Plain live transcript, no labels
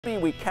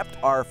We kept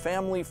our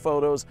family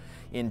photos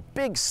in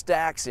big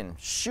stacks in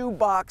shoe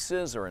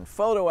boxes or in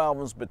photo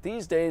albums, but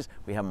these days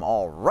we have them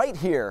all right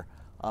here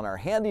on our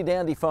handy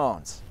dandy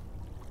phones.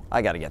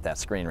 I got to get that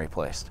screen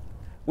replaced.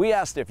 We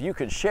asked if you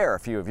could share a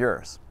few of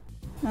yours.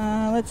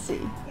 Let's see.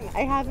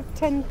 I have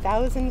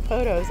 10,000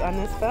 photos on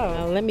this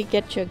phone. Let me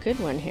get you a good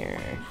one here.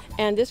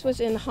 And this was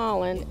in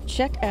Holland.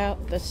 Check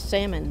out the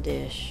salmon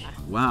dish.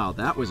 Wow,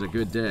 that was a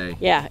good day.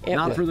 Yeah.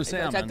 Not for the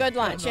salmon. It's a good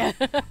lunch.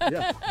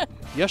 Yeah.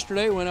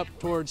 Yesterday, went up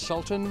towards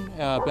Sultan,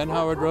 Ben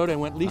Howard Road, and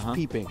went leaf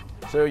peeping.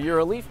 So you're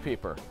a leaf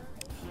peeper.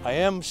 I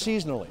am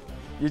seasonally.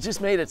 You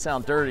just made it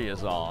sound dirty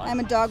is all. I'm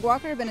a dog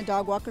walker. I've been a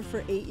dog walker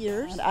for 8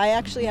 years. I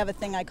actually have a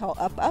thing I call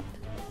up up,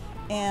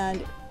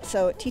 and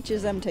so it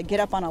teaches them to get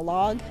up on a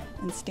log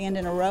and stand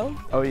in a row.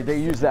 Oh, they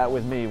use that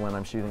with me when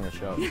I'm shooting the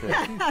show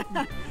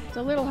too. It's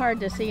a little hard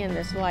to see in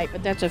this light,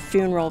 but that's a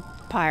funeral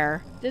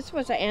pyre. This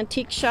was an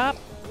antique shop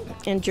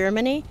in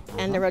Germany,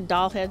 and there were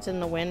doll heads in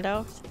the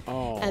window.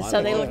 Oh, and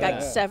so they look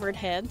like severed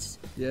heads.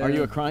 Yeah. Are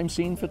you a crime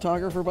scene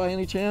photographer by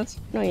any chance?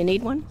 No, you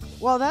need one?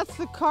 Well, that's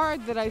the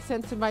card that I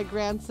sent to my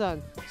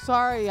grandson.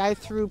 Sorry, I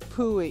threw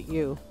poo at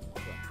you.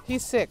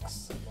 He's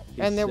 6.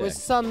 And there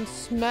was some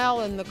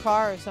smell in the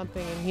car or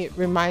something, and it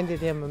reminded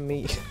him of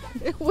me.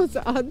 It was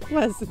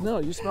unpleasant. No,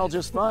 you smell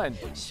just fine.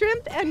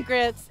 Shrimp and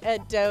grits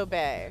at Doe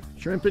Bay.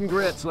 Shrimp and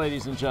grits,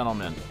 ladies and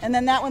gentlemen. And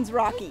then that one's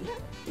Rocky.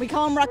 We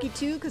call him Rocky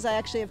 2 because I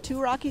actually have 2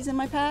 Rockies in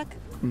my pack.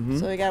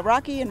 So we got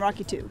Rocky and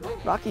Rocky 2.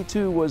 Rocky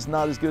 2 was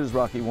not as good as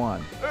Rocky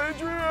 1.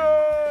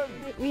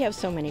 Adrian! We have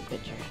so many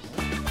pictures.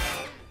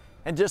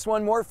 And just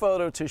one more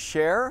photo to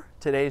share.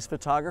 Today's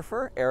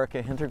photographer,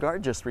 Erica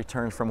Hintergard, just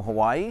returned from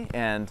Hawaii.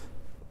 And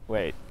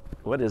wait,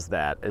 what is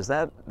that?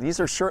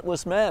 These are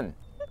shirtless men.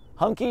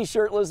 Hunky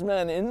shirtless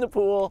men in the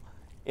pool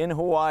in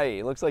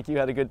Hawaii. Looks like you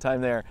had a good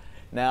time there.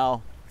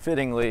 Now,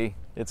 fittingly,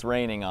 it's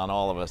raining on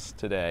all of us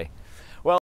today.